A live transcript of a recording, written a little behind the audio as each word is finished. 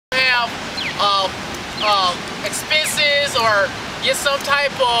have expenses or get some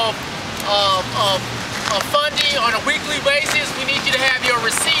type of funding on a weekly basis, we need you to have your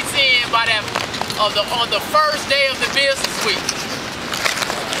receipts in by that on the first day of the business week.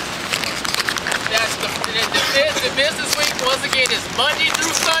 That's the business week, once again, is Monday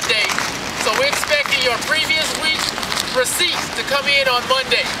through Sunday. So we're expecting your previous week's receipts to come in on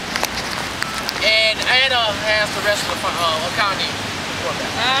Monday. And Anna has the rest of the accounting.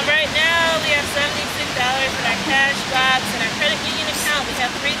 Right now we have $76 in our cash box. In our credit union account we have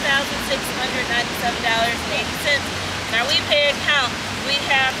 $3,697.80. In our WePay account we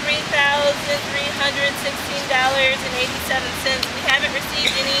have $3,316.87. We haven't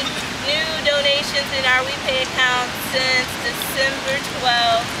received any new donations in our WePay account since December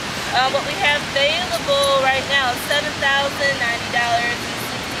 12th. What we have available right now is $7,090.66.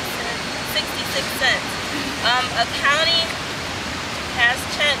 Accounting has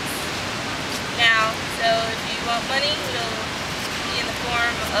checks now, so if you want money, it'll be in the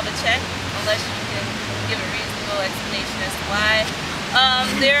form of a check, unless you can give a reasonable explanation as to why.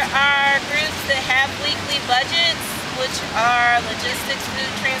 There are groups that have weekly budgets, which are logistics,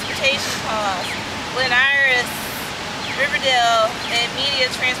 food, transportation costs, Glen Iris, Riverdale, and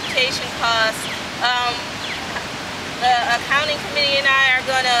media transportation costs. The accounting committee and I are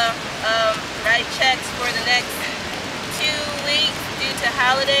going to write checks for the next 2 weeks due to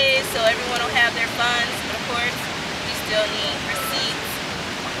holidays, so everyone will have their funds. But of course, we still need receipts.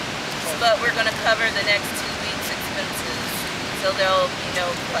 But we're going to cover the next 2 weeks' expenses, so there will be no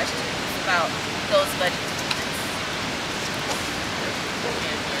questions about those budgets.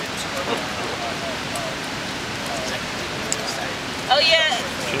 Oh yeah.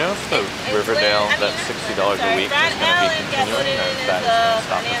 Do you know if the Riverdale, that $60 a week is going to be continuing, or if that is going to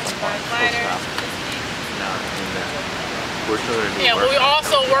stop at some point? No, we're still going to do work. We're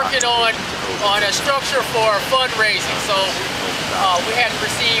also working on a structure for fundraising. So we hadn't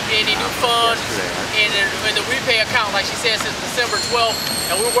received any new funds in the WePay account, like she said, since December 12th,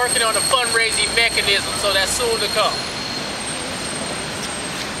 and we're working on a fundraising mechanism, so that's soon to come.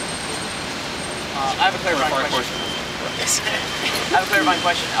 I have a clarifying question. I have a clarifying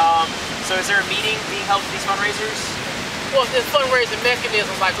question. So is there a meeting being held for these fundraisers? Well, this fundraising mechanism,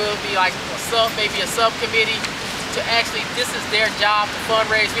 like it'll be like maybe a subcommittee to actually, this is their job to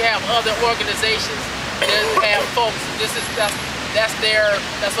fundraise. We have other organizations that have folks,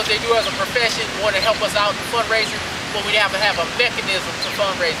 that's what they do as a profession, want to help us out in fundraising, but we have to have a mechanism to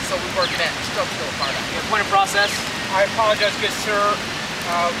fundraise, so we're working that structural part out. Your point of process? I apologize, good sir.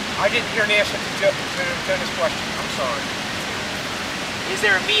 I didn't hear an answer to Jonah's question. I'm sorry. Is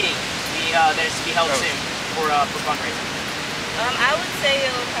there a meeting that is to be held soon for fundraising? I would say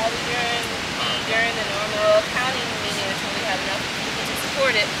it will probably be during the normal accounting meetings when we have enough people to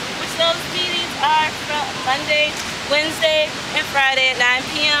support it, which those meetings are from Monday, Wednesday, and Friday at 9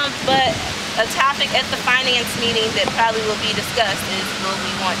 p.m. But a topic at the finance meeting that probably will be discussed is, will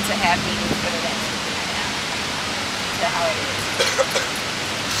we want to have meetings for the next meeting now? So how it is.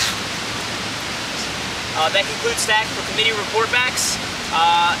 That concludes STAC for committee report backs.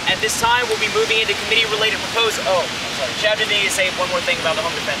 At this time, we'll be moving into committee-related proposals. Oh, I'm sorry. Chad didn't need to say one more thing about the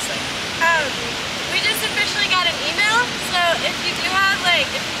home defense thing. We just officially got an email, so if you do have,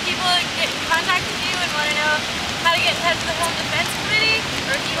 if people get in contact with you and want to know how to get in touch with the Home Defense Committee,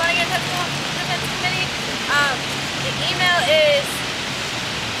 or if you want to get in touch with the Home Defense Committee, the email is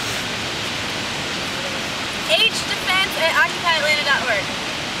hdefense@occupyatlanta.org.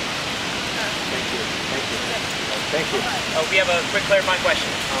 Thank you. Oh, we have a quick clarifying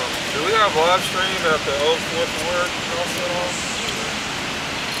question. Do we have live stream at the Old Fourth Ward Hospital?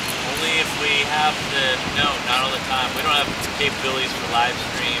 Only if we have no, not all the time. We don't have capabilities for live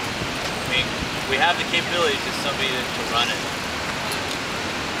stream. I mean, we have the capabilities, just somebody to run it.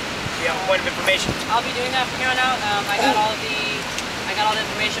 Do you have a point of information? I'll be doing that from here on out. I got all the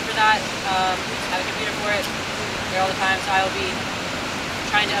information for that. I have a computer for it. There all the time, so I will be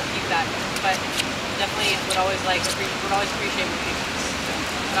trying to upkeep that. But definitely would always appreciate more people.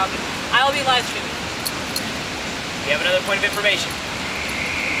 But I will be live streaming. We have another point of information.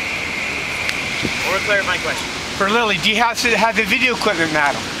 Or a clarifying question. For Lily, do you have to have the video equipment,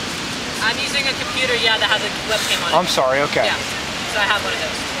 madam? I'm using a computer, that has a webcam on it. I'm sorry, okay. Yeah, so I have one of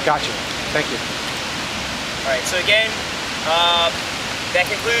those. Gotcha. Thank you. All right, so again, that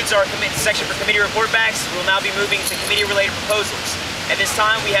concludes our section for committee report backs. We'll now be moving to committee-related proposals. At this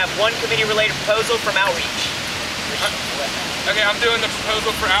time, we have one committee-related proposal from Outreach. Okay, I'm doing the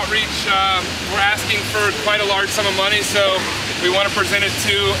proposal for Outreach. We're asking for quite a large sum of money, so we want to present it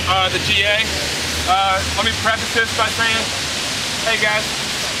to the GA. Let me preface this by saying, hey guys,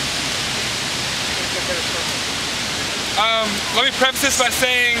 Dennis Russell? Let me preface this by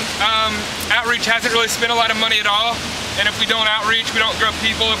saying outreach hasn't really spent a lot of money at all, and if we don't outreach, we don't grow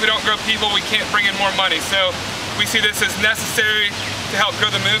people. If we don't grow people, we can't bring in more money. So we see this as necessary to help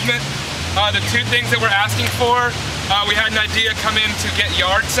grow the movement. The two things that we're asking for, we had an idea come in to get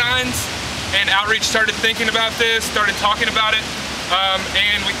yard signs, and outreach started thinking about this, started talking about it,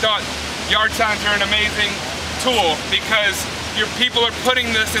 and we thought yard signs are an amazing tool because your people are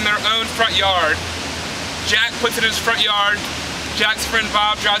putting this in their own front yard. Jack puts it in his front yard. Jack's friend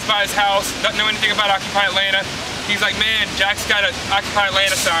Bob drives by his house, doesn't know anything about Occupy Atlanta. He's like, man, Jack's got an Occupy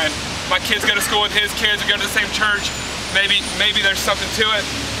Atlanta sign. My kids go to school with his kids, we go to the same church. Maybe there's something to it.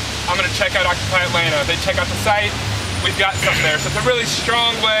 I'm gonna check out Occupy Atlanta. They check out the site, we've got something there. So it's a really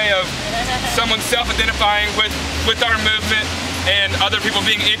strong way of someone self-identifying with our movement and other people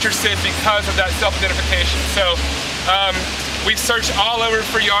being interested because of that self-identification. So we've searched all over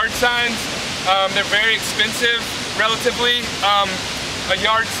for yard signs. They're very expensive, relatively. A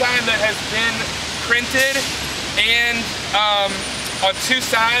yard sign that has been printed and on two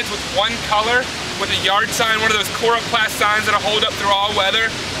sides with one color, with a yard sign, one of those Coroplast signs that'll hold up through all weather,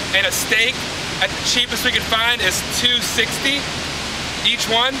 and a stake at the cheapest we could find is $260 each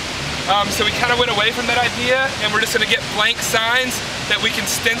one. So we kind of went away from that idea, and we're just going to get blank signs that we can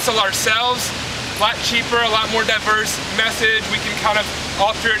stencil ourselves. A lot cheaper, a lot more diverse message. We can kind of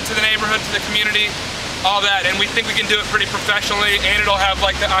alter it to the neighborhood, to the community, all that. And we think we can do it pretty professionally, and it'll have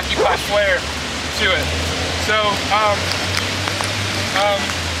like the Occupy flair to it. So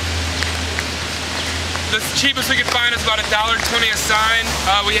the cheapest we could find is about $1.20 a sign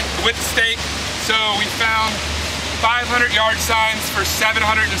with stake. So we found 500 yard signs for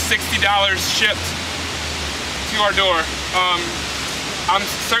 $760 shipped to our door. I'm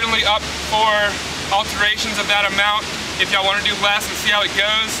certainly up for alterations of that amount. If y'all want to do less and see how it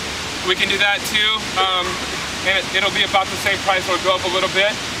goes, we can do that too. And it'll be about the same price, it'll go up a little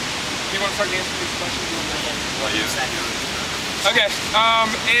bit. Do you want to start answering these questions? Okay,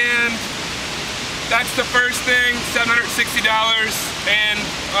 and that's the first thing, $760, and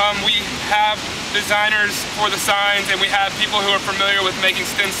we have designers for the signs, and we have people who are familiar with making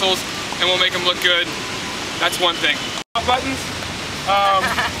stencils, and we'll make them look good. That's one thing. Buttons,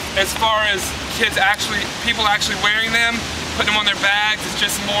 as far as people actually wearing them, putting them on their bags, it's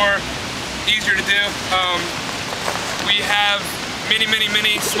just easier to do. We have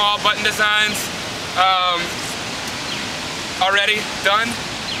many small button designs already done,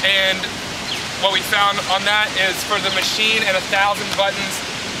 and what we found on that is for the machine and 1,000 buttons,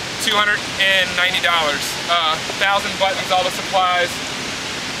 $290. 1,000 buttons, all the supplies,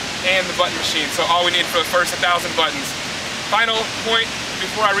 and the button machine. So all we need for the first 1,000 buttons. Final point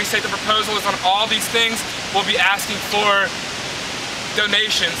before I restate the proposal is on all these things, we'll be asking for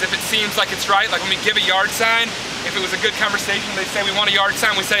donations if it seems like it's right. Like when we give a yard sign, if it was a good conversation, they say we want a yard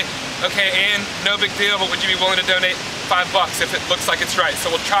sign, we say, okay, Ann, no big deal, but would you be willing to donate $5 if it looks like it's right?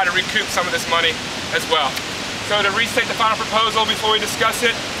 So we'll try to recoup some of this money as well. So to restate the final proposal before we discuss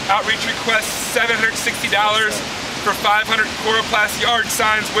it, outreach requests $760 for 500 Coroplast yard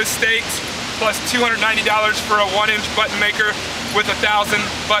signs with stakes, plus $290 for a 1-inch button maker with 1,000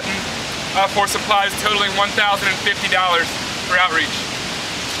 button for supplies, totaling $1,050 for outreach.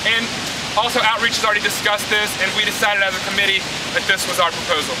 And also outreach has already discussed this, and we decided as a committee that this was our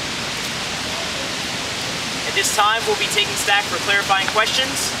proposal. At this time, we'll be taking stack for clarifying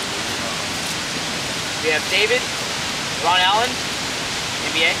questions. We have David, Ron Allen,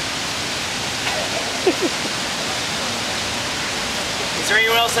 NBA. Is there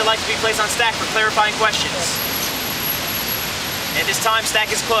anyone else that'd like to be placed on stack for clarifying questions? At this time,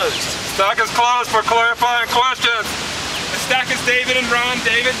 stack is closed. Stack is closed for clarifying questions. The stack is David and Ron.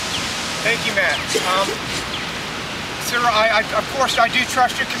 David? Thank you, Matt. Sir, of course, I do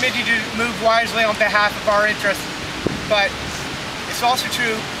trust your committee to move wisely on behalf of our interests, but it's also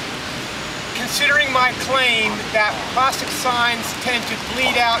true, considering my claim that plastic signs tend to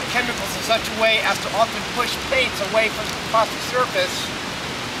bleed out chemicals in such a way as to often push paints away from the plastic surface,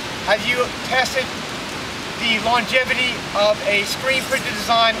 have you tested the longevity of a screen printed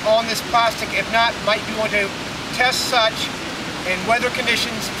design on this plastic? If not, might you want to test such in weather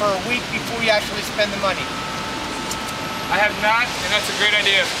conditions for a week before you actually spend the money? I have not, and that's a great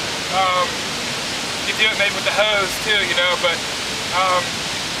idea. You could do it maybe with the hose too, you know, but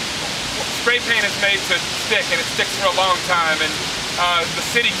spray paint is made to stick, and it sticks for a long time, and the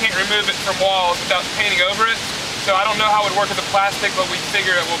city can't remove it from walls without painting over it. So I don't know how it would work with the plastic, but we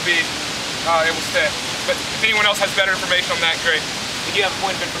figure it will stay. But if anyone else has better information on that, great. We do have a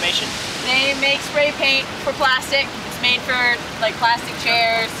point of information. They make spray paint for plastic. It's made for like plastic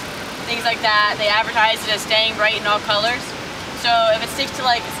chairs. things like that. They advertise it as staying bright in all colors. So if it sticks to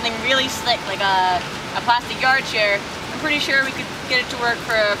like something really slick, like a plastic yard chair, I'm pretty sure we could get it to work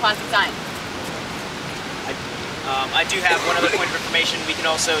for a plastic sign. I do have one other point of information. We can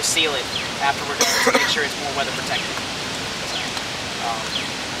also seal it after we're done to make sure it's more weather protected.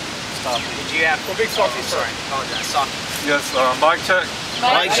 Did you have? Well, big Softy, sorry, apologize. Softy. Yes, mic check.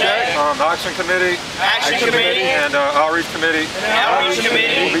 Mic check. Action committee. Action committee. And outreach committee. Outreach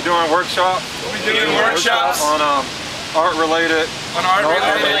committee. We'll be doing workshops. Workshops. On art-related.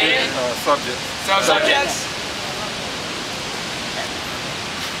 Subjects. Subjects.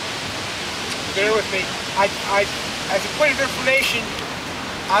 Bear with me. As a point of information,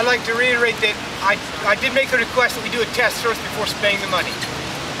 I'd like to reiterate that I did make a request that we do a test first before spending the money.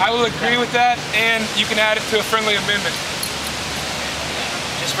 I will agree with that, and you can add it to a friendly amendment.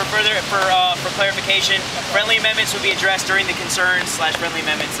 Just for clarification, friendly amendments will be addressed during the concerns/friendly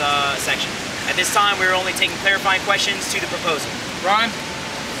amendments section. At this time, we're only taking clarifying questions to the proposal. Ron?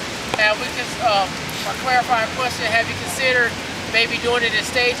 Have we a clarifying question? Have you considered maybe doing it in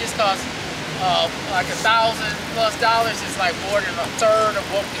stages? Because like $1,000+ is like more than a third of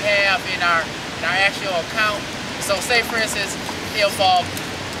what we have in our actual account. So say for instance, if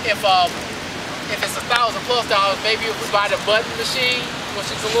it's $1,000+, maybe if we buy the button machine, which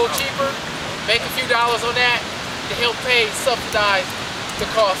is a little cheaper, make a few dollars on that to help subsidize the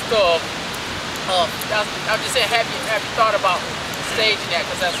cost of. I'm just saying, have you thought about staging that?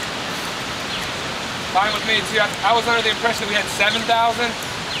 Because that's Fine with me too. I was under the impression we had 7,000.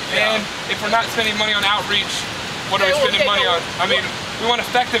 And if we're not spending money on outreach, what are we spending money on? I mean, we want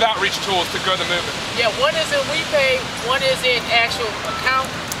effective outreach tools to grow the movement. Yeah, one is in WePay, one is in actual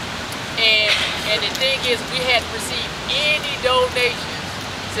account. And the thing is, we hadn't received any donations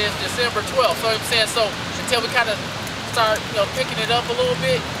since December 12th. So I'm saying, until we kind of start, picking it up a little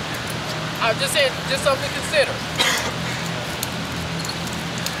bit, I'm just saying, just something to consider.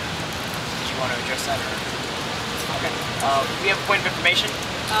 Did you want to address that? Okay. We have a point of information.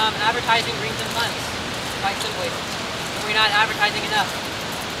 Advertising brings in funds, quite simply. We're not advertising enough.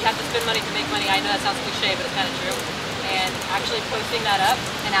 You have to spend money to make money. I know that sounds cliche, but it's kind of true. And actually posting that up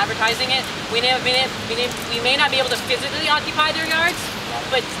and advertising it, we may not be able to physically occupy their yards,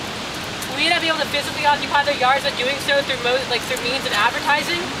 but we may not be able to physically occupy their yards, but doing so through means of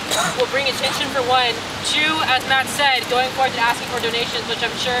advertising will bring attention for one. Two, as Matt said, going forward and asking for donations, which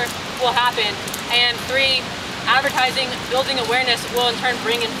I'm sure will happen. And three, advertising, building awareness will in turn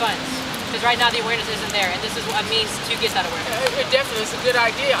bring in funds. Because right now the awareness isn't there, and this is what means to get that awareness. It definitely is a good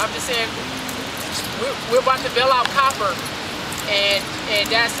idea. I'm just saying, we're about to bail out copper, and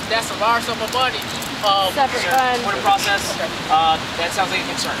that's a large sum of money. Separate funds. Point of process. Okay. That sounds like a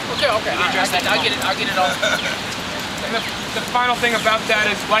concern. Okay. I'll get it on. And the final thing about that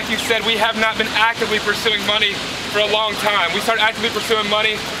is, like you said, we have not been actively pursuing money for a long time. We started actively pursuing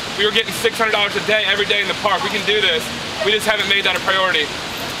money. We were getting $600 a day every day in the park. We can do this. We just haven't made that a priority.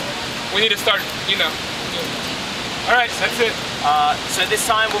 We need to start, All right, that's it. So this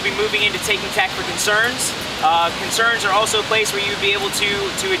time we'll be moving into taking tack for concerns. Concerns are also a place where you'd be able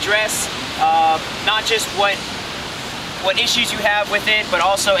to address not just what issues you have with it, but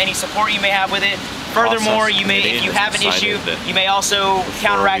also any support you may have with it. Furthermore, if you have an issue, you may also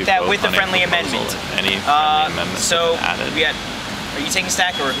counteract that with a friendly amendment. Any friendly amendments added. Are you taking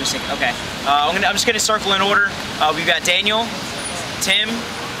stack or who's taking? Okay. I'm just gonna circle in order. We've got Daniel, Tim,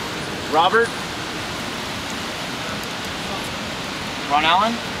 Robert, Ron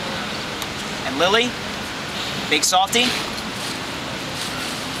Allen, and Lily. Big Softy.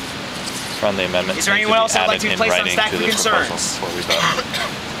 Friendly amendment. Is there anyone else that would like to be placed on stack for concerns?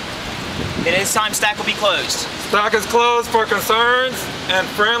 It is time stack will be closed. Stack is closed for concerns and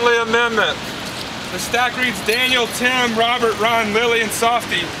friendly amendment. The stack reads Daniel, Tim, Robert, Ron, Lily, and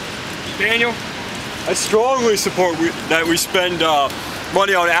Softy. Daniel? I strongly support that we spend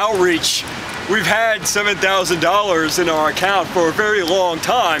money on outreach. We've had $7,000 in our account for a very long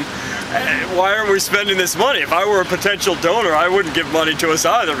time. Why aren't we spending this money? If I were a potential donor, I wouldn't give money to us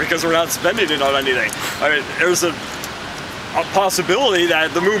either because we're not spending it on anything. I mean, there's a possibility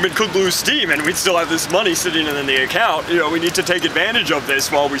that the movement could lose steam and we'd still have this money sitting in the account. We need to take advantage of this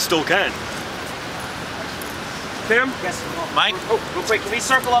while we still can. Tim? Yes, Mike? Oh, real quick, can we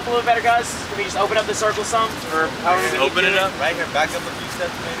circle up a little better, guys? Can we just open up the circle some? Or how are we going to open it up? Right here, back up a few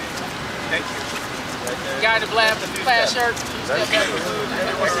steps maybe. Thank you. Right there. Guy in the black shirt.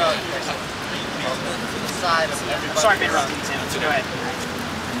 Sorry to interrupt you, Tim. So go ahead.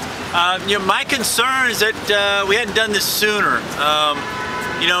 My concern is that we hadn't done this sooner.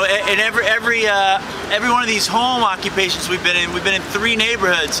 In every one of these home occupations we've been in 3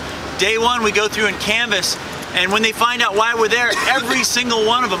 neighborhoods. Day one, we go through and canvas, and when they find out why we're there, every single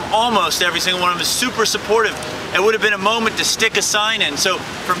one of them, almost every single one of them, is super supportive. It would have been a moment to stick a sign in. So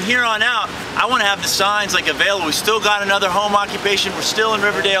from here on out, I want to have the signs like available. We still got another home occupation. We're still in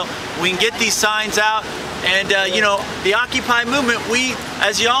Riverdale. We can get these signs out. And you know, the Occupy movement, we,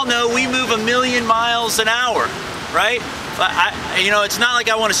 as you all know, we move 1,000,000 miles an hour, right? You know, it's not like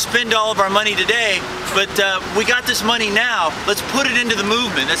I want to spend all of our money today, but we got this money now. Let's put it into the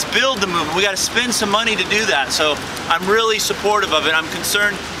movement. Let's build the movement. We got to spend some money to do that. So I'm really supportive of it. I'm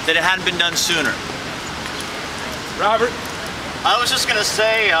concerned that it hadn't been done sooner. Robert? I was just going to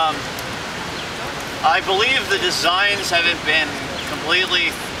say, I believe the designs haven't been completely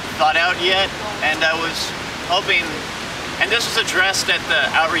thought out yet, and I was hoping, and this was addressed at the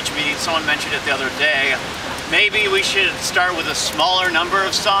outreach meeting, someone mentioned it the other day, maybe we should start with a smaller number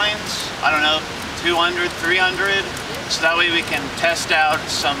of signs, I don't know, 200, 300, so that way we can test out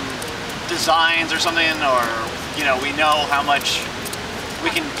some designs or something, or, you know, we know how much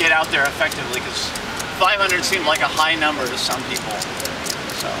we can get out there effectively, because 500 seemed like a high number to some people,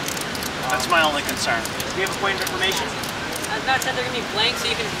 so that's my only concern. Do you have a point of information? That said, they're going to be blank, so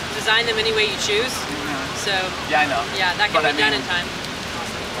you can design them any way you choose. So yeah, I know. Yeah, that can be done in time.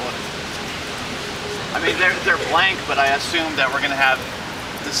 I mean, they're blank, but I assume that we're going to have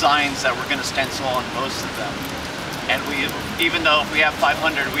designs that we're going to stencil on most of them. And even though if we have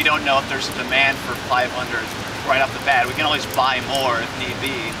 500, we don't know if there's a demand for 500 right off the bat. We can always buy more if need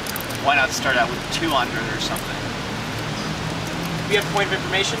be. Why not start out with 200 or something? Do you have a point of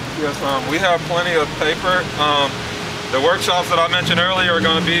information? Yes, we have plenty of paper. The workshops that I mentioned earlier are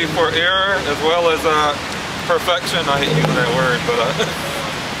going to be for error as well as perfection. I hate using that word, but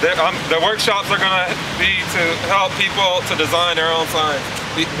the workshops are going to be to help people to design their own signs.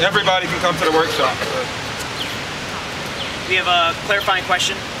 Everybody can come to the workshop. We have a clarifying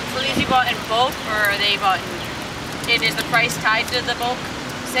question. Will these be bought in bulk, or are they bought in, is the price tied to the bulk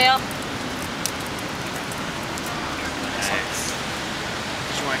sale?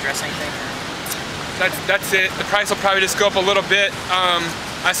 Did you want to address anything? That's it. The price will probably just go up a little bit.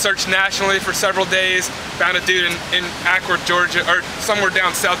 I searched nationally for several days, found a dude in Acworth, Georgia, or somewhere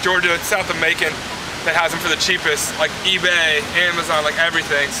down South Georgia, south of Macon, that has them for the cheapest, like eBay, Amazon, like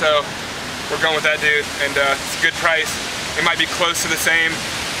everything. So we're going with that dude, and it's a good price. It might be close to the same.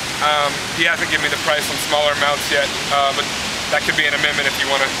 He hasn't given me the price on smaller amounts yet, but that could be an amendment if you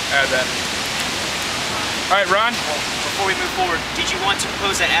want to add that. All right, Ron? Before we move forward, did you want to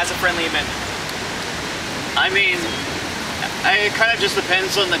propose that as a friendly amendment? I mean, it kind of just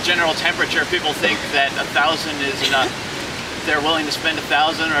depends on the general temperature. People think that 1,000 is enough. They're willing to spend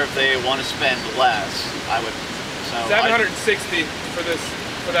 1,000, or if they want to spend less, I would. So 760 for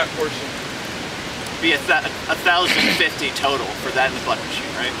that portion. Be 1,050 total for that in the butter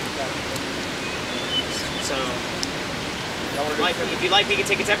machine, right? So, if you'd like, we can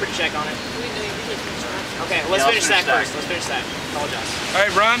take a temperature check on it. Okay, let's finish that first. Let's finish that. Apologize. All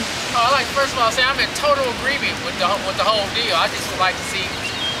right, Ron. First of all, say I'm in total agreement with the whole deal. I just would like to see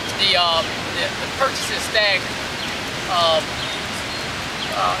the purchases staggered,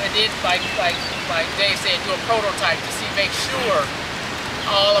 and then like Dave said, do a prototype to see, make sure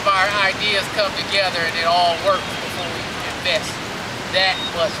all of our ideas come together and it all works before we invest that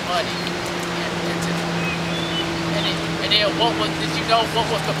much money into it. And then did you know what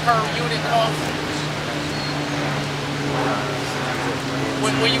was the per unit cost?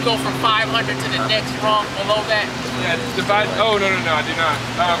 When you go from 500 to the next rung below that? Yeah, divide. Oh, no, I do not.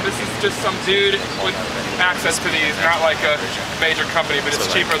 This is just some dude with access to these, not like a major company, but it's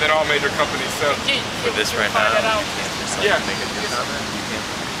cheaper than all major companies. So with this right now, yeah.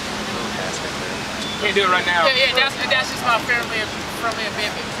 Can't do it right now. Yeah, that's just my friendly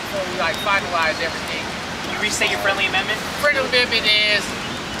amendment before we finalize everything. Can you restate your friendly amendment? Friendly amendment is,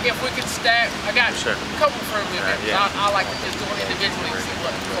 if we could stack, I got a couple friendly amendments. I like to just do it individually and see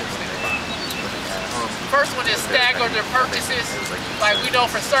what folks think about it. First one is stagger their purchases. Like we know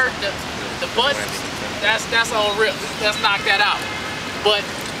for certain the buttons, that's all real. Let's knock that out. But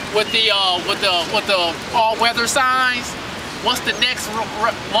with the all-weather signs, what's the next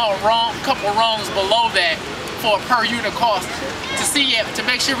couple rungs below that for a per unit cost to see it, to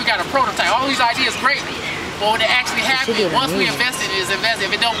make sure we got a prototype. All these ideas great. But when it actually happens, once we invest in it, is invested.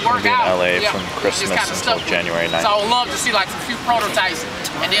 If it don't work out, LA from Christmas until January 9th. So I would love to see like a few prototypes,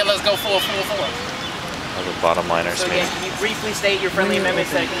 and then let's go full. The bottom liners. So again, can you briefly state your friendly amendments,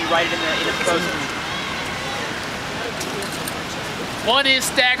 then can you write it in the proposal? One is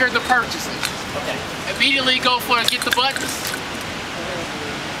stagger the purchases. Okay. Immediately go for get the buttons.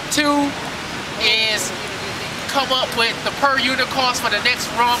 Two is come up with the per unit cost for the next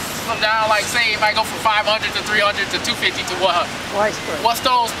rung from down, like say it might go from 500 to 300 to 250 to 100. What's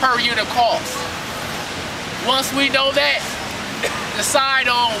those per unit costs? Once we know that, decide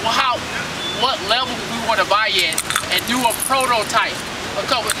on what level we want to buy in and do a prototype. And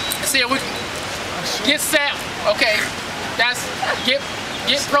see if we can get sample. Okay, that's get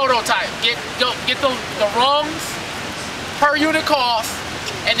prototype. Get the rungs per unit cost,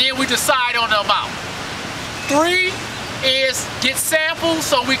 and then we decide on the amount. 3 is get samples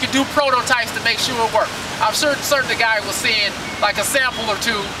so we can do prototypes to make sure it works. I'm certain the guy was saying like a sample or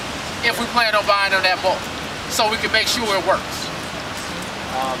 2 if we plan on buying on that bulk, so we can make sure it works.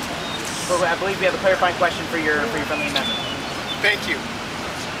 I believe we have a clarifying question for your friendly amendment. Thank you.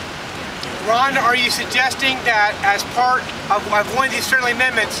 Ron, are you suggesting that as part of one of these friendly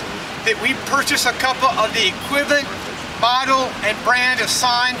amendments that we purchase a couple of the equivalent model and brand of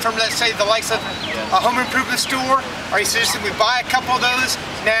sign from, let's say, the likes of a home improvement store? Are you suggesting we buy a couple of those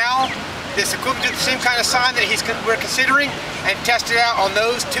now that's equivalent to the same kind of sign that we're considering and test it out on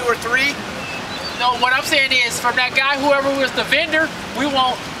those 2 or 3? No, what I'm saying is from that guy, whoever was the vendor, we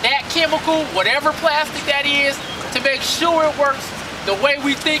want that chemical, whatever plastic that is, to make sure it works the way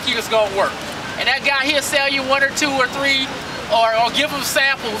we think it's gonna work. And that guy, he'll sell you 1 or 2 or 3 or give them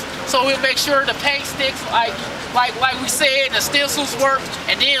samples, so we'll make sure the paint sticks like we said, the stencils work,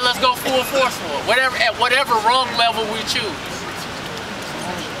 and then let's go full force for it, at whatever rung level we choose.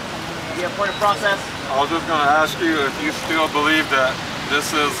 You have point of process? I was just going to ask you if you still believe that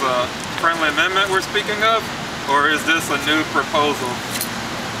this is a friendly amendment we're speaking of, or is this a new proposal?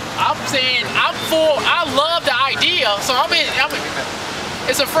 I'm saying I love the idea, so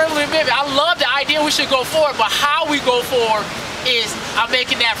it's a friendly amendment. I love the idea, we should go forward, but how we go forward is I'm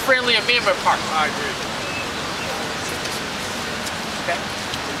making that friendly amendment part. I agree. Okay.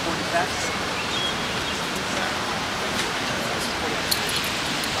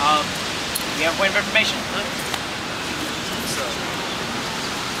 We have a point of information. So,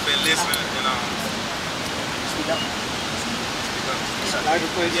 been listening and Speak up.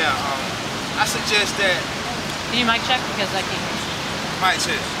 Yeah, I suggest that. Can you mic check because I can't. Mic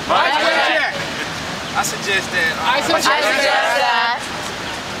check. Mic check. I suggest that.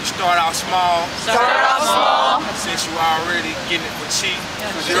 You start out small. Since you already getting it for cheap.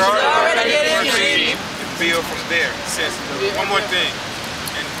 You're already getting it for cheap. And build from there. Since one more thing,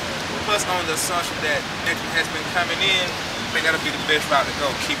 and plus on the assumption that nothing has been coming in, I think that'll be the best route to go.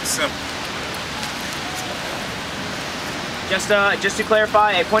 Keep it simple. Just to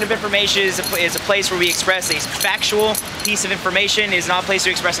clarify, a point of information is a place where we express a factual piece of information. It is not a place to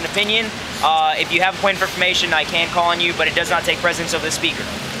express an opinion. If you have a point of information, I can call on you, but it does not take precedence over the speaker.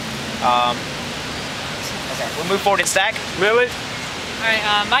 Okay, we'll move forward and stack. Millie? All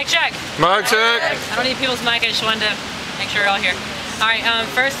right, mic check. Mic check. I don't need people's mic, I just wanted to make sure you're all here. All right,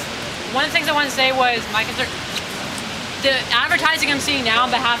 first, one of the things I wanted to say was my concern. The advertising I'm seeing now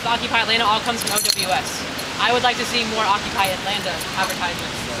on behalf of Occupy Atlanta all comes from OWS. I would like to see more Occupy Atlanta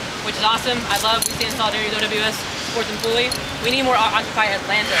advertisements, which is awesome. I love, we stand in solidarity with OWS, support them fully. We need more Occupy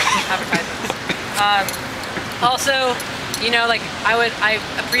Atlanta advertisements. Also, you know, like I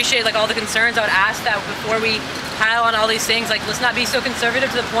appreciate like all the concerns. I would ask that before we pile on all these things, like let's not be so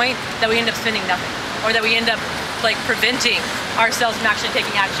conservative to the point that we end up spending nothing, or that we end up like preventing ourselves from actually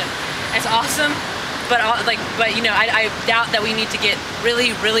taking action. It's awesome, but you know, I doubt that we need to get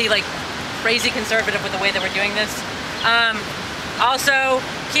really like crazy conservative with the way that we're doing this. Also,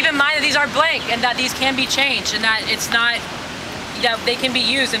 keep in mind that these are blank and that these can be changed and that it's not, that they can be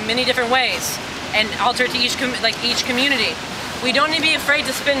used in many different ways and altered to each community. We don't need to be afraid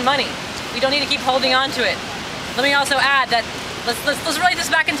to spend money. We don't need to keep holding on to it. Let me also add that let's relate this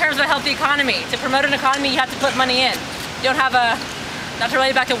back in terms of a healthy economy. To promote an economy, you have to put money in. You don't have a, not to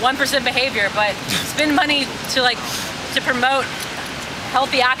relate it back to 1% behavior, but spend money to promote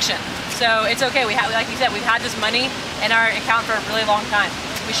healthy action. So it's okay, like you said, we've had this money in our account for a really long time.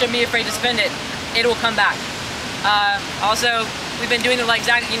 We shouldn't be afraid to spend it. It will come back. Also, we've been doing it like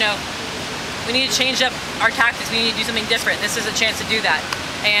exactly, you know, we need to change up our tactics. We need to do something different. This is a chance to do that.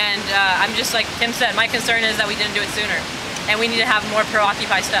 And I'm just like Tim said, my concern is that we didn't do it sooner. And we need to have more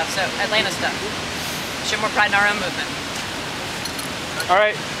pro-Occupy stuff, so Atlanta stuff. Show more pride in our own movement. All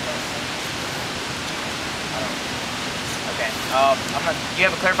right. Okay. Do you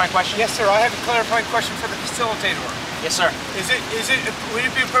have a clarifying question? Yes, sir. I have a clarifying question for the facilitator. Yes, sir. Would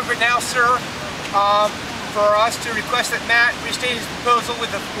it be appropriate now, sir, for us to request that Matt restate his proposal with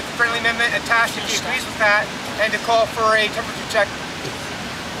the friendly amendment attached if he agrees with that, and to call for a temperature check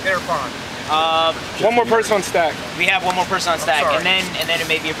thereupon? One more person on stack. We have one more person on stack, and then it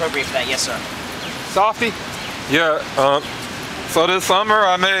may be appropriate for that. Yes, sir. Softy. Yeah, so this summer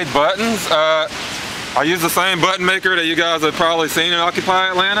I made buttons. I used the same button maker that you guys have probably seen in Occupy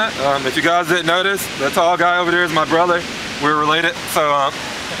Atlanta. If you guys didn't notice, that tall guy over there is my brother. We're related. So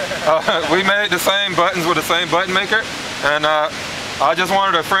we made the same buttons with the same button maker. And I just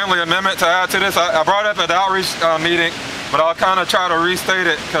wanted a friendly amendment to add to this. I brought it up at the outreach meeting, but I'll kind of try to restate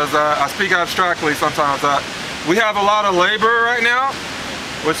it because I speak abstractly sometimes. We have a lot of labor right now,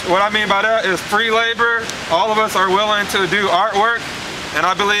 which what I mean by that is free labor. All of us are willing to do artwork, and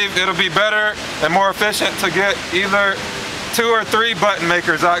I believe it'll be better and more efficient to get either 2 or 3 button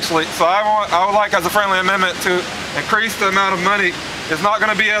makers actually. So I would like as a friendly amendment to increase the amount of money. It's not going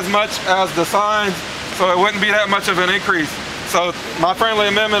to be as much as the signs, so it wouldn't be that much of an increase. So my friendly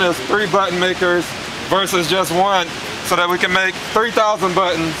amendment is 3 button makers versus just 1, so that we can make 3,000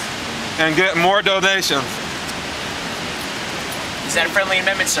 buttons and get more donations. Is that a friendly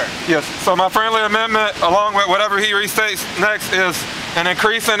amendment, sir? Yes. So my friendly amendment, along with whatever he restates next, is an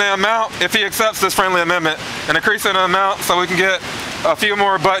increase in the amount, if he accepts this friendly amendment, an increase in the amount so we can get a few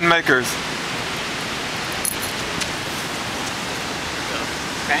more button makers.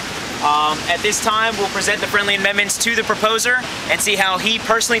 Okay. At this time, we'll present the friendly amendments to the proposer and see how he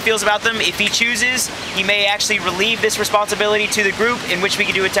personally feels about them. If he chooses, he may actually relieve this responsibility to the group, in which we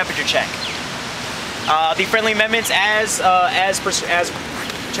can do a temperature check. The friendly amendments as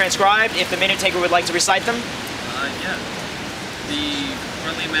transcribed, if the minute taker would like to recite them. Yeah. The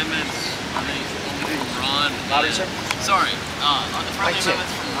friendly amendments from Ron. Louder, sir. Sorry. Are the friendly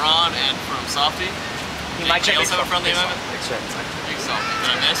amendments from Ron and from Softy? You might check. Also have a friendly amendment? Sir. Big Softy.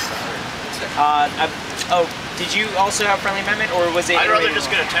 Did I miss? Oh, did you also have a friendly amendment, or was it? I'd rather just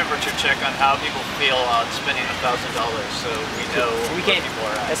get a temperature check on how people feel spending $1,000, so we know we where can't. people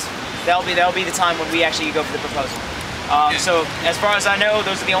are at. That'll be the time when we actually go for the proposal. So as far as I know,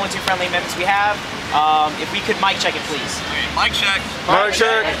 those are the only 2 friendly amendments we have. If we could mic check it, please. Okay, mic check. Mic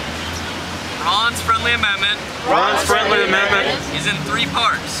check. Ron's friendly amendment. Ron's friendly amendment is in 3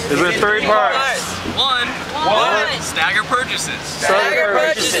 parts. Is in 3 parts. 1. Stagger purchases. Stagger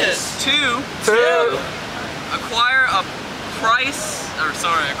purchases. 2. Acquire a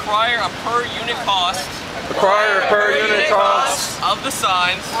per unit cost. Acquire per unit cost of the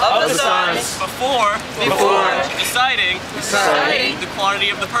signs. Before deciding the quantity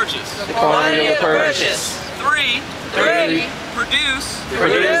of the purchase. 3. Produce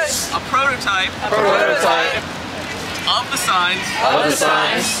a prototype of the signs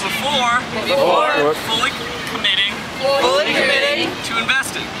before fully committing to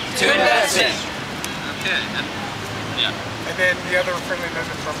investing. Okay. And then the other friendly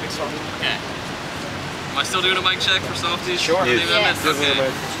amendment from me, so. Okay. Am I still doing a mic check for Softies? Sure. Yes. Okay.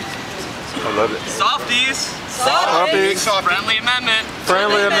 I love it. Softies. Friendly amendment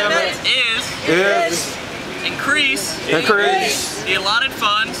is increase the allotted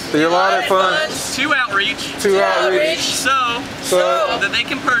funds to outreach so that they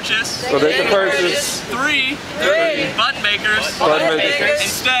can purchase 3 button makers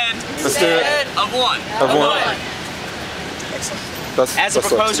instead of 1. As a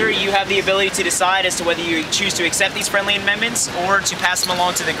proposer, you have the ability to decide as to whether you choose to accept these friendly amendments or to pass them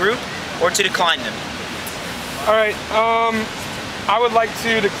along to the group or to decline them. All right, I would like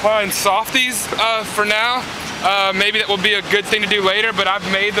to decline Softies for now. Maybe that will be a good thing to do later, but I've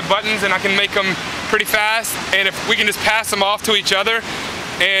made the buttons and I can make them pretty fast, and if we can just pass them off to each other,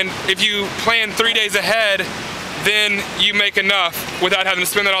 and if you plan 3 days ahead, then you make enough without having to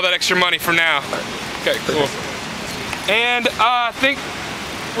spend all that extra money for now. Okay, cool. And I think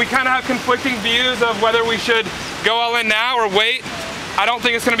we kind of have conflicting views of whether we should go all in now or wait. I don't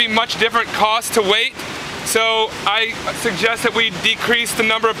think it's going to be much different cost to wait. So I suggest that we decrease the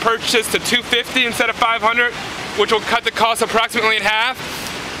number of purchases to 250 instead of 500, which will cut the cost approximately in half.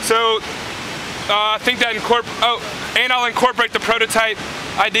 So I think that and I'll incorporate the prototype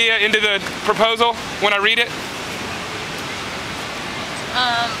idea into the proposal when I read it.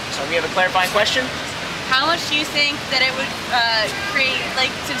 So we have a clarifying question. How much do you think that it would create,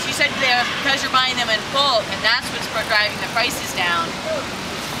 like, since you said because you're buying them in bulk and that's what's driving the prices down,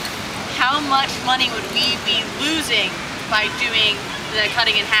 how much money would we be losing by doing the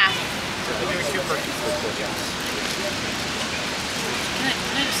cutting in half? Can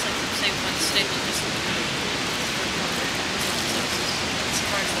I just say one statement? Just as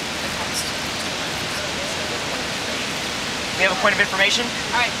far as the cost. We have a point of information.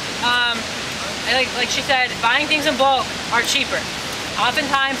 All right. Like she said, buying things in bulk are cheaper.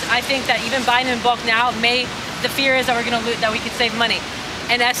 Oftentimes, I think that even buying them in bulk now the fear is that we could save money.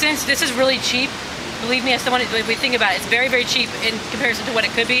 In essence, this is really cheap. believe me, as someone, if we think about it, it's very, very cheap in comparison to what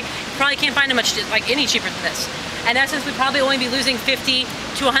it could be. You probably can't find it much, like any cheaper than this. In essence, we'd probably only be losing $50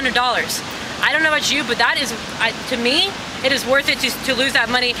 to $100. I don't know about you, but that is, to me, it is worth it to lose that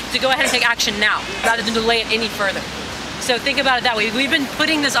money, to go ahead and take action now, rather than delay it any further. So think about it that way. We've been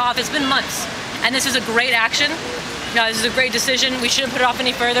putting this off, it's been months, and this is a great action. No, this is a great decision. We shouldn't put it off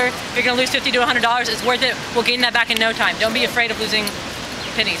any further. If you're gonna lose $50 to $100, it's worth it. We'll gain that back in no time. Don't be afraid of losing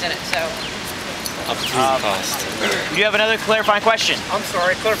pennies in it, so. Cost. You have another clarifying question? I'm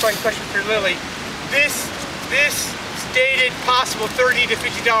sorry, clarifying question for Lily. This stated possible $30 to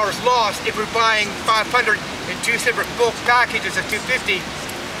 $50 loss if we're buying 500 in two separate bulk packages of 250.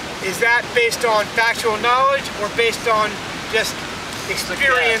 Is that based on factual knowledge or based on just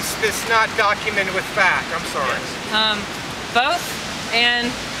experience that's not documented with fact? I'm sorry. Both,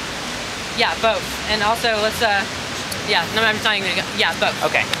 and yeah, both. And also, let's, yeah, no, I'm not even gonna go. Yeah, both.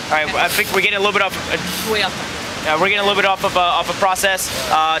 Okay. All right. I think we're getting a little bit off. Way off. We're getting a little bit off of a process.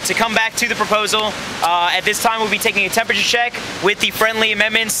 To come back to the proposal, at this time we'll be taking a temperature check with the friendly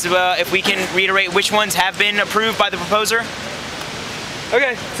amendments, if we can reiterate which ones have been approved by the proposer.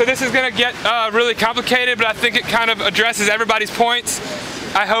 Okay, so this is gonna get really complicated, but I think it kind of addresses everybody's points.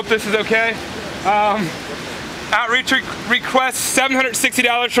 I hope this is okay. Outreach requests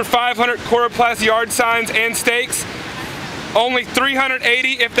 $760 for 500 Coroplast yard signs and stakes. Only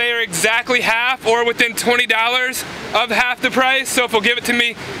 $380 if they are exactly half or within $20 of half the price. So if you'll give it to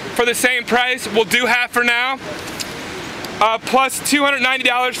me for the same price, we'll do half for now. Plus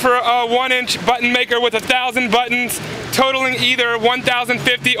 $290 for a 1-inch button maker with 1,000 buttons, totaling either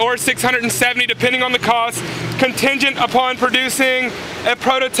 $1,050 or $670 depending on the cost, contingent upon producing a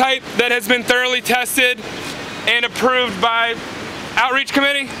prototype that has been thoroughly tested and approved by Outreach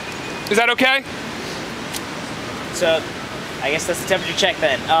Committee. Is that okay? So, I guess that's the temperature check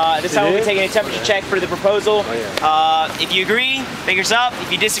then. This time we'll be taking a temperature check for the proposal. If you agree, fingers up.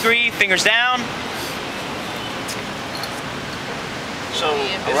 If you disagree, fingers down. So,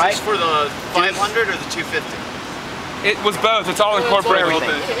 is this for the 500 or the 250? It was both. It's all incorporated. It's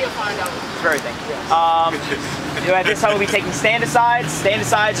for everything. At this time we'll be taking stand-asides.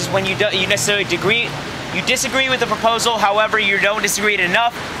 Stand-asides is when you necessarily you disagree with the proposal, however you don't disagree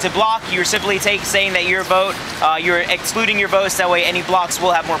enough to block. You're simply saying that your vote, you're excluding your votes, that way any blocks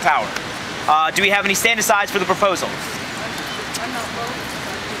will have more power. Do we have any stand-asides for the proposal?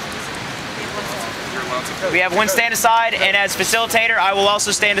 We have one stand-aside, and as facilitator, I will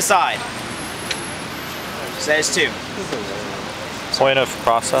also stand aside. So that is two. Point of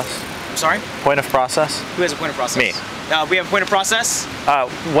process? I'm sorry? Point of process? Who has a point of process? Me. We have a point of process.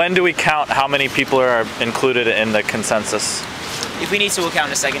 When do we count how many people are included in the consensus? If we need to, we'll count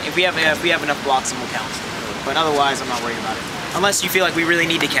in a second. If we have enough blocks, then we'll count. But otherwise, I'm not worried about it. Unless you feel like we really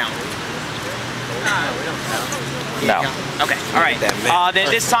need to count. No. Okay, all right. Then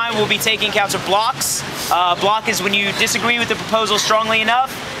this time we'll be taking counts of blocks. Block is when you disagree with the proposal strongly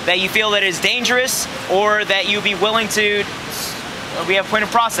enough that you feel that it is dangerous or that you'd be willing to, we have point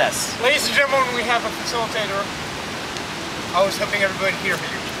of process. Ladies and gentlemen, we have a facilitator. I was hoping everybody would hear you.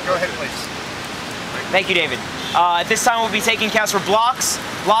 Go ahead, please. Thank you, David. At this time we'll be taking counts for blocks.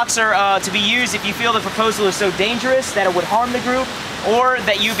 Blocks are to be used if you feel the proposal is so dangerous that it would harm the group or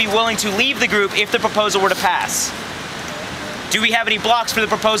that you'd be willing to leave the group if the proposal were to pass. Do we have any blocks for the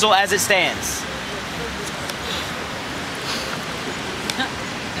proposal as it stands?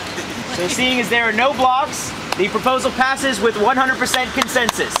 So seeing as there are no blocks, the proposal passes with 100%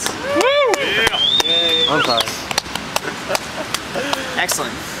 consensus. Woo! Yeah. I'm sorry.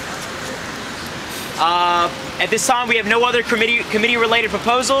 Excellent. At this time, we have no other committee-related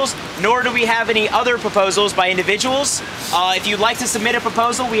proposals, nor do we have any other proposals by individuals. If you'd like to submit a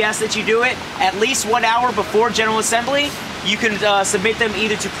proposal, we ask that you do it at least 1 hour before General Assembly. You can submit them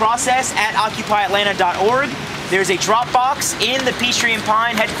either to process@occupyatlanta.org. There's a Dropbox in the Peachtree and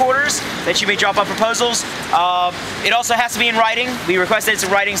Pine headquarters that you may drop off proposals. It also has to be in writing. We request that it's in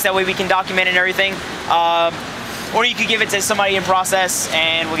writing so that way we can document it and everything. Or you could give it to somebody in process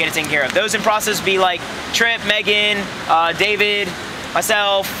and we'll get it taken care of. Those in process would be like Trip, Megan, David,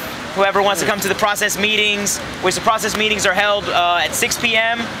 myself, whoever wants to come to the process meetings, which the process meetings are held at 6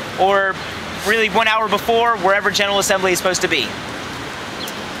 p.m. or really 1 hour before, wherever General Assembly is supposed to be.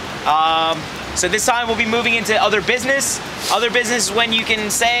 So this time we'll be moving into other business. Other business is when you can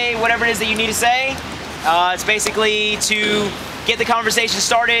say whatever it is that you need to say. It's basically to get the conversation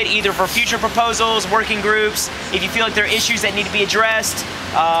started, either for future proposals, working groups, if you feel like there are issues that need to be addressed,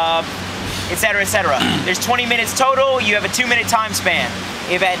 etc., etc. There's 20 minutes total. You have a 2-minute time span.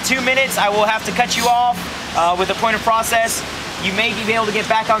 If at 2 minutes I will have to cut you off with a point of process, you may be able to get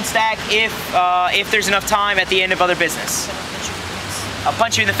back on stack if there's enough time at the end of other business. I'll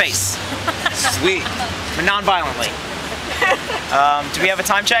punch you in the face. Sweet. But non-violently. Do we have a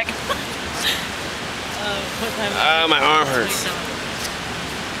time check? My arm hurts.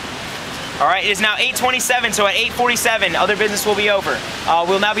 All right, it is now 8:27, so at 8:47, other business will be over.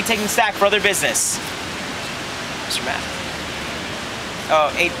 We'll now be taking stack for other business. Mr. Matt.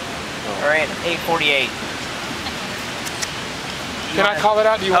 Oh, 8:48. Can I call it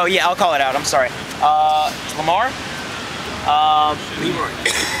out? Oh yeah, I'll call it out. I'm sorry. Lamar.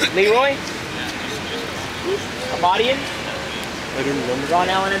 Leroy. Amadian. Ron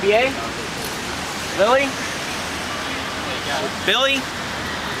Allen, NBA. Lily. Billy.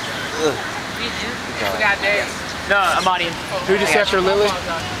 We got Dave. No, Amadian. Who just after Lily?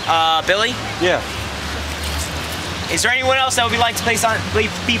 Billy. Yeah. Is there anyone else that would like to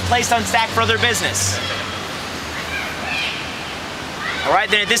be placed on stack for other business? All right,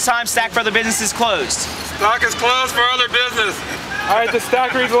 then at this time, stack for other business is closed. Stack is closed for other business. All right, the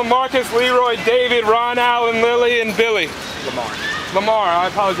stack reads Lamarcus, Leroy, David, Ron Allen, Lily, and Billy. Lamar, I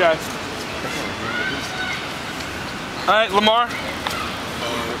apologize. All right, Lamar.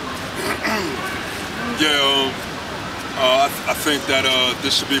 I think that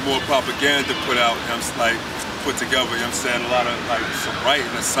there should be more propaganda put out, put together, you know what I'm saying? A lot of some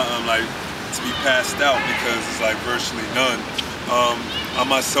writing or something to be passed out, because it's virtually none. I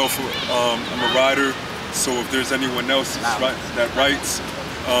myself, I'm a writer, so if there's anyone else that writes,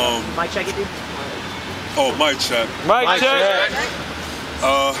 mic check it, dude. Oh, mic check. Mic check.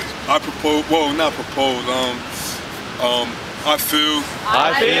 I propose. Well, not propose. I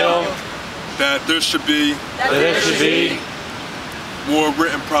feel that there should be more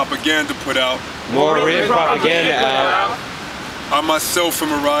written propaganda put out. More written propaganda out. I myself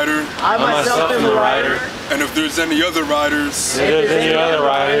am a writer. And if there's any other writers, I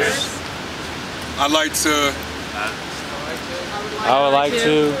would like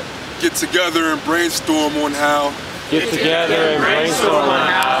to get together and brainstorm on how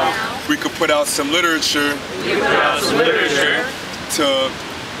we could put out some literature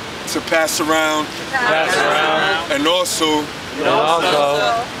to pass around. And also,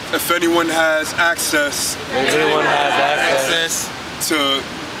 if anyone has access to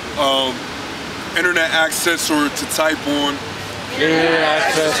internet access or to type on,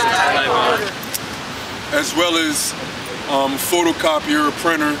 as well as photocopier or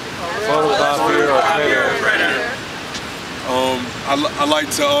printer. I like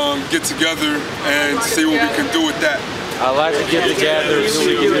to get together and see what we can do with that. I'd like to get together and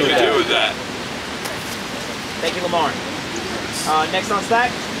see what we can do with that. Thank you, Lamar. Next on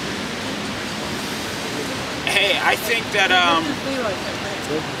stack. Hey, I think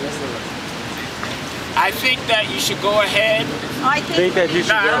that you should go ahead. I think that you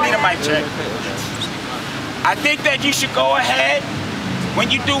should. I don't need a mic check. I think that you should go ahead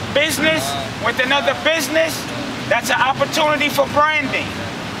when you do business with another business. That's an opportunity for branding.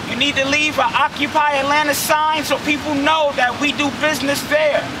 You need to leave an Occupy Atlanta sign so people know that we do business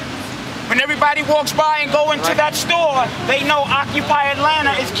there. When everybody walks by and go into that store, they know Occupy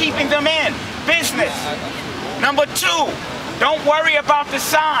Atlanta is keeping them in business. Number two, don't worry about the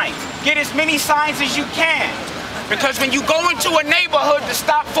signs. Get as many signs as you can. Because when you go into a neighborhood to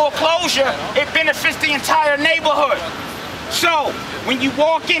stop foreclosure, it benefits the entire neighborhood. So, when you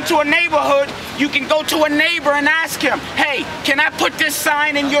walk into a neighborhood, you can go to a neighbor and ask him, hey, can I put this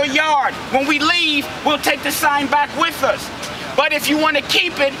sign in your yard? When we leave, we'll take the sign back with us. But if you want to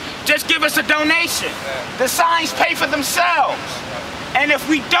keep it, just give us a donation. The signs pay for themselves. And if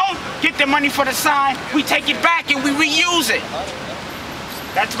we don't get the money for the sign, we take it back and we reuse it.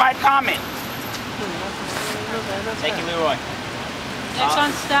 That's my comment. Thank you, Leroy. Next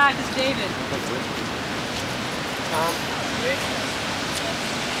on stack is David.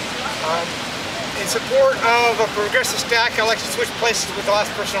 In support of a progressive stack, I'd like to switch places with the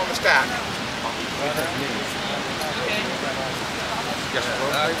last person on the stack.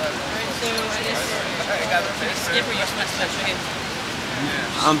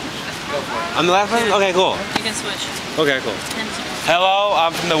 I'm the last person? Okay, cool. You can switch. Okay, cool. Hello,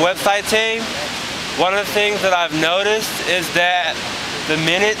 I'm from the website team. One of the things that I've noticed is that the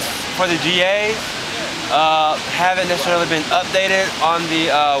minutes for the GA haven't necessarily been updated on the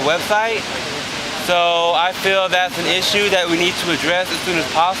website. So I feel that's an issue that we need to address as soon as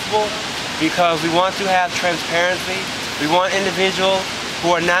possible, because we want to have transparency. We want individuals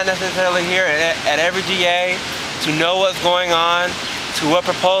who are not necessarily here at every GA to know what's going on, to what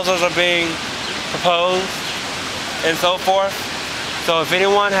proposals are being proposed, and so forth. So if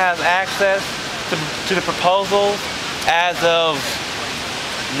anyone has access to the proposals as of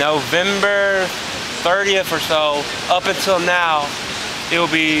November 30th or so, up until now, it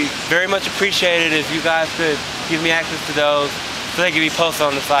will be very much appreciated if you guys could give me access to those so they can be posted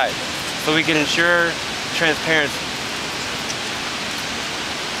on the site, so we can ensure transparency.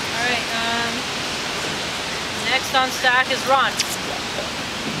 All right, next on stack is Ron.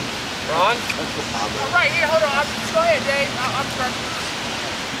 Ron? Right here, hold on. Go ahead, Dave. I'm first.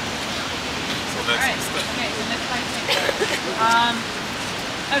 All right. Okay, so next slide.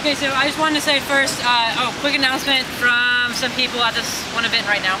 Okay, so I just wanted to say first, quick announcement from some people at this one event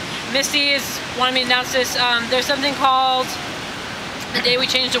right now. Misty is wanting me to announce this. There's something called The Day We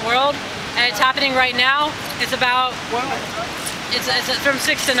Changed the World, and it's happening right now. It's about, it's from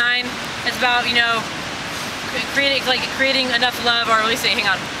 6 to 9. It's about, you know, creating enough love, or at least, hang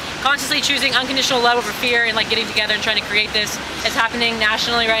on. Consciously choosing unconditional love over fear and like getting together and trying to create this. It's happening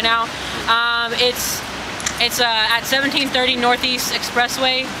nationally right now. It's at 1730 Northeast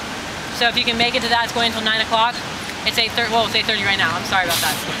Expressway. So if you can make it to that, it's going until 9 o'clock. It's 8:30. Well, it's 8:30 right now. I'm sorry about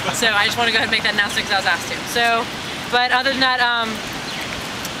that. So I just want to go ahead and make that announcement because I was asked to. So, but other than that,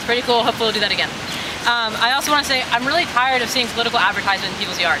 it's pretty cool. Hopefully we'll do that again. I also want to say I'm really tired of seeing political advertisement in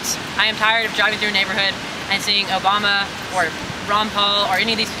people's yards. I am tired of driving through a neighborhood and seeing Obama or Ron Paul or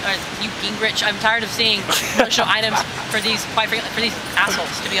any of these, you Gingrich. I'm tired of seeing promotional items for these, quite frankly, for these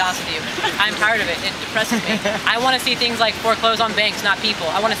assholes, to be honest with you. I'm tired of it. It depresses me. I want to see things like foreclose on banks, not people.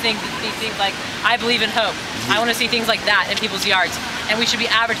 I want to see these things like I believe in hope. I want to see things like that in people's yards. And we should be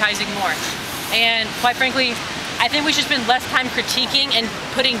advertising more. And quite frankly, I think we should spend less time critiquing and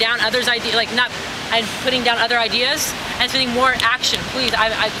putting down others' ideas, and putting down other ideas, and spending more action, please.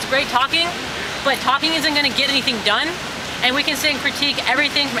 It's great talking, but talking isn't going to get anything done. And we can sit and critique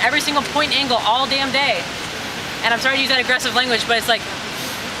everything from every single point and angle all damn day. And I'm sorry to use that aggressive language, but it's like,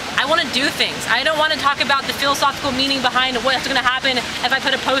 I want to do things. I don't want to talk about the philosophical meaning behind what's going to happen if I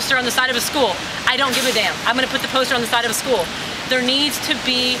put a poster on the side of a school. I don't give a damn. I'm going to put the poster on the side of a school. There needs to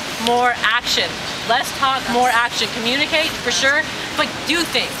be more action. Less talk, more action. Communicate, for sure, but do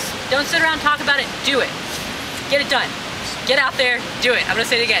things. Don't sit around and talk about it, do it. Get it done. Get out there, do it. I'm going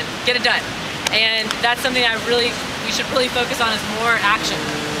to say it again, get it done. And that's something we should really focus on, is more action.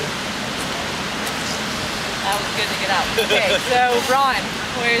 That was good to get out. Okay, so Ron,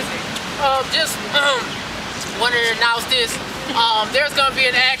 where is he? Just wanted to announce this. There's going to be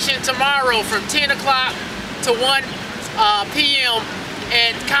an action tomorrow from 10 o'clock to 1 p.m.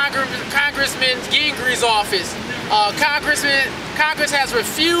 at Congressman Gingrich's office. Congress has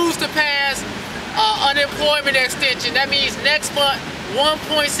refused to pass unemployment extension. That means next month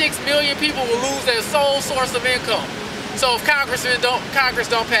 1.6 million people will lose their sole source of income. So if Congress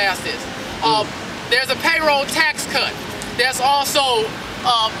don't pass this, there's a payroll tax cut. That's also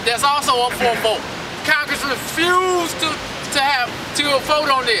up for a vote. Congress refused to vote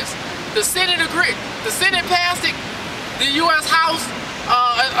on this. The Senate agreed. The Senate passed it. The U.S. House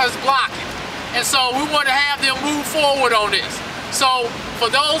is blocking, and so we want to have them move forward on this. So for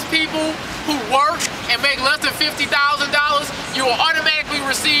those people who work and make less than $50,000, you will automatically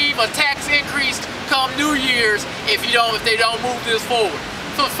receive a tax increase come New Year's if they don't move this forward.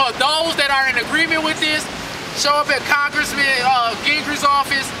 So for those that are in agreement with this, show up at Congressman Gingrich's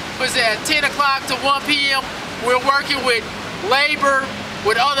office. It's at 10 o'clock to 1 p.m. We're working with labor,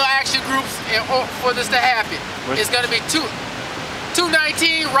 with other action groups, for this to happen. It's going to be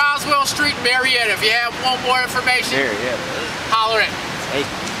 219 Roswell Street, Marietta. If you have more information, holler at me.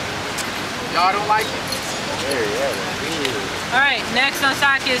 Y'all don't like it? All right, next on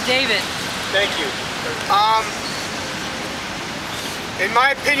stock is David. Thank you. In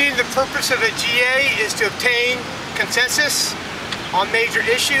my opinion, the purpose of a GA is to obtain consensus on major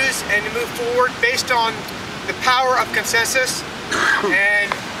issues and to move forward based on the power of consensus.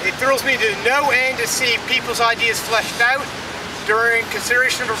 And it thrills me to no end to see people's ideas fleshed out during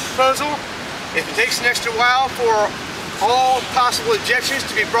consideration of a proposal. If it takes an extra while for all possible objections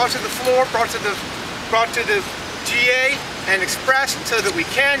to be brought to the floor, brought to the GA and expressed so that we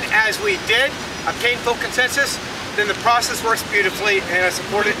can, as we did, obtain full consensus, then the process works beautifully and I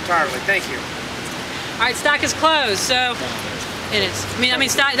support it entirely. Thank you. All right, stack is closed, so it is. That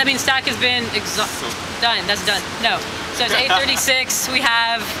means stack has been done. That's done. No. So it's 8:36. We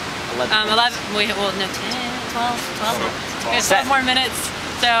have 11. 10, 12. Okay, 12 more minutes.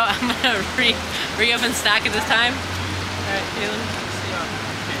 So I'm gonna reopen stack at this time. All right, Caitlin.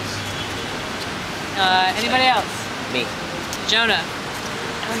 Anybody else? Me. Jonah.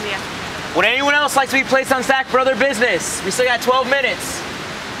 Would anyone else like to be placed on stack for other business? We still got 12 minutes.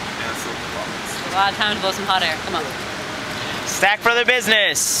 A lot of time to blow some hot air. Come on. Stack for other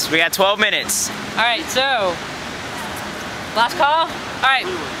business. We got 12 minutes. All right, so Last call? All right.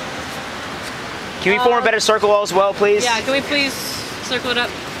 Can we form a better circle as well, please? Yeah, can we please circle it up?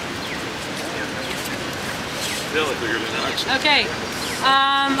 Okay.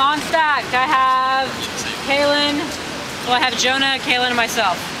 On stack, I have Kaylin. Well, I have Jonah, Kaylin, and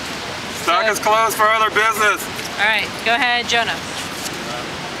myself. Stock is closed for other business. All right, go ahead, Jonah.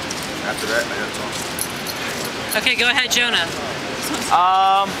 After that, I got talk. Okay, go ahead, Jonah.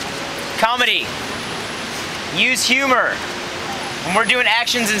 Comedy. Use humor. When we're doing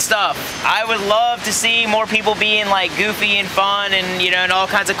actions and stuff, I would love to see more people being like goofy and fun and, you know, and all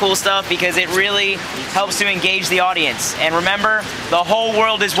kinds of cool stuff, because it really helps to engage the audience. And remember, the whole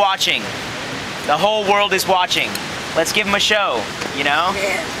world is watching. The whole world is watching. Let's give them a show, you know?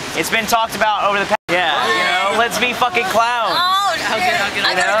 It's been talked about over the past, you know, let's be fucking clowns. Oh, shit.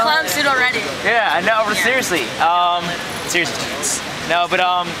 I got a clown suit already. Yeah, I know, seriously. Seriously. No, but,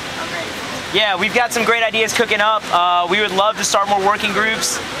 yeah, we've got some great ideas cooking up. We would love to start more working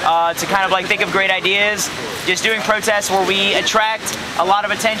groups to kind of like think of great ideas. Just doing protests where we attract a lot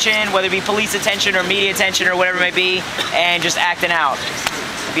of attention, whether it be police attention or media attention or whatever it may be, and just acting out.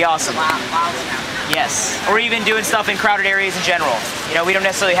 It'd be awesome. Yes. Or even doing stuff in crowded areas in general. You know, we don't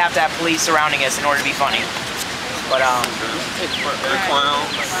necessarily have to have police surrounding us in order to be funny. But, All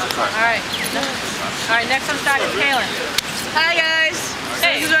right. All right, next on stack is Kaylin. Hi, guys. So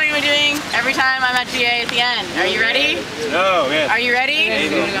this is what I'm going to be doing every time I'm at GA at the end. Are you ready? No, yeah. Are you ready?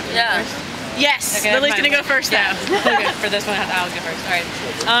 Yeah. Yes. Okay, Lily's going to go first now. Okay, for this one, I'll go first. All right.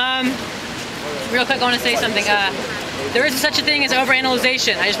 Real quick, I want to say something. There is such a thing as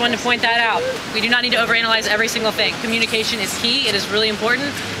overanalyzation. I just wanted to point that out. We do not need to overanalyze every single thing. Communication is key. It is really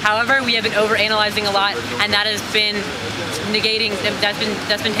important. However, we have been overanalyzing a lot, and that has been negating.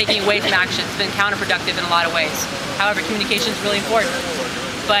 That's been taking away from action. It's been counterproductive in a lot of ways. However, communication is really important,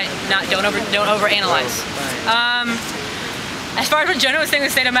 but don't overanalyze. As far as what Jonah was saying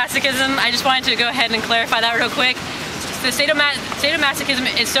with sadomasochism, I just wanted to go ahead and clarify that real quick. The sadomasochism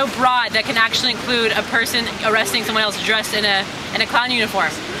is so broad that can actually include a person arresting someone else dressed in a clown uniform.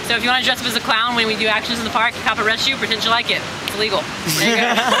 So if you want to dress up as a clown when we do actions in the park, the cop arrests you, pretend you like it. It's illegal. There you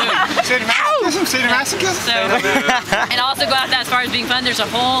go. Sadomasochism? So, and also go out that as far as being fun, there's a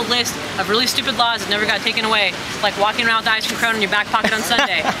whole list of really stupid laws that never got taken away, like walking around with the ice cream cone in your back pocket on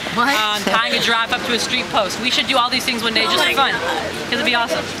Sunday, tying a giraffe up to a street post. We should do all these things one day just for fun, because it'd be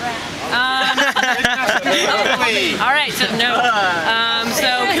awesome. All right, so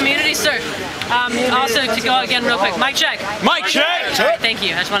so community service. Also to go again real quick, mic check. Mic check. All right, thank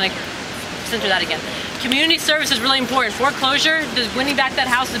you. I just want to center that again. Community service is really important. Foreclosure, winning back that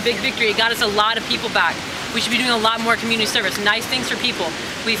house is a big victory. It got us a lot of people back. We should be doing a lot more community service. Nice things for people.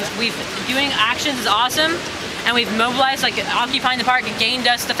 We've doing actions is awesome, and we've mobilized, like occupying the park, gained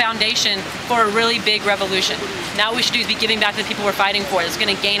us the foundation for a really big revolution. Now what we should do is be giving back to the people we're fighting for. It's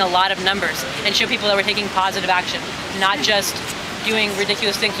going to gain a lot of numbers and show people that we're taking positive action, not just doing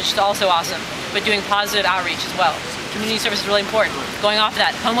ridiculous things, which is also awesome, but doing positive outreach as well. Community service is really important. Going off of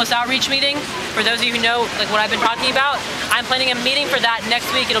that, homeless outreach meeting, for those of you who know like what I've been talking about, I'm planning a meeting for that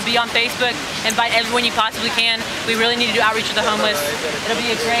next week. It'll be on Facebook. Invite everyone you possibly can. We really need to do outreach to the homeless. It'll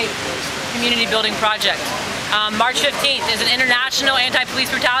be a great community building project. March 15th is an International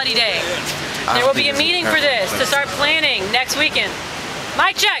Anti-Police Brutality Day. There will be a meeting for this to start planning next weekend.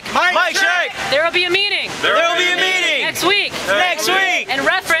 Mic check. Mic check. There will be a meeting. There will be a meeting. Next week. Next week. In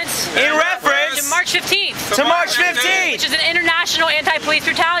reference. To March 15th. To March 15th. Which is an International Anti-Police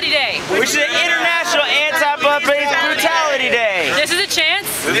Brutality Day. Which is an International Anti-Police Brutality Day. This is a chance.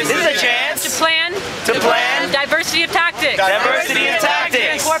 This is a chance. To plan. Diversity of tactics. Diversity of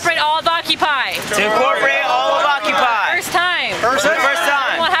tactics. To incorporate all of Occupy. To incorporate all of Occupy. First time. First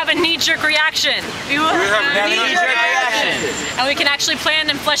time. We won't have a knee-jerk reaction. We will have a knee-jerk reaction. And we can actually plan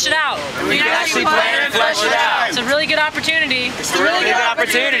and flesh it out. It's a really good opportunity. It's a really good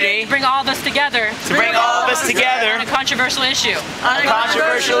opportunity. To bring all of us together. On a controversial issue.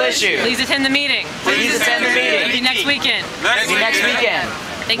 Please attend the meeting. Maybe next weekend.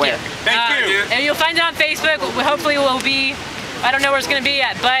 Thank you. Thank you. And you'll find it on Facebook. Hopefully it will be, I don't know where it's going to be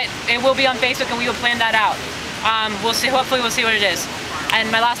yet, but it will be on Facebook and we will plan that out. We'll see. Hopefully we'll see what it is. And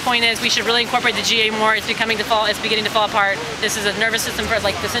my last point is we should really incorporate the GA more. It's beginning to fall apart. This is a nervous system for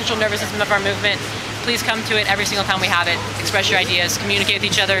like the central nervous system of our movement. Please come to it every single time we have it. Express your ideas, communicate with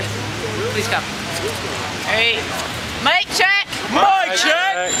each other. Please come. All right. Mic check. Mic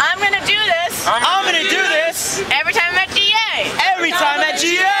check. I'm gonna do this. I'm gonna do this. Every time I'm at GA. Every time at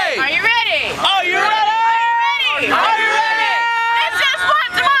GA. Are you ready? Are you ready? Are you ready? This is what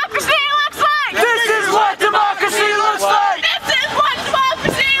democracy looks like. This is what democracy looks like. This is what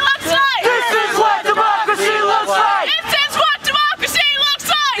democracy looks like. This is what democracy looks like. This is what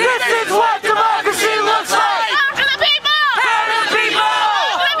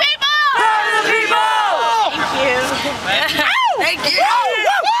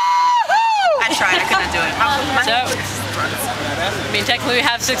technically we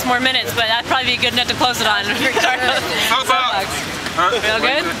have 6 more minutes, but that'd probably be good enough to close it on. Soapbox. Feel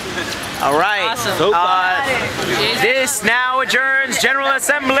good? All right. Awesome. This now adjourns General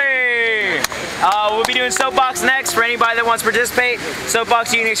Assembly. We'll be doing Soapbox next for anybody that wants to participate.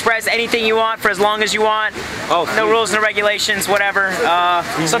 Soapbox, you can express anything you want for as long as you want. No rules, no regulations, whatever.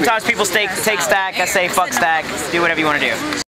 Sometimes people take Stack. I say fuck Stack. Do whatever you want to do.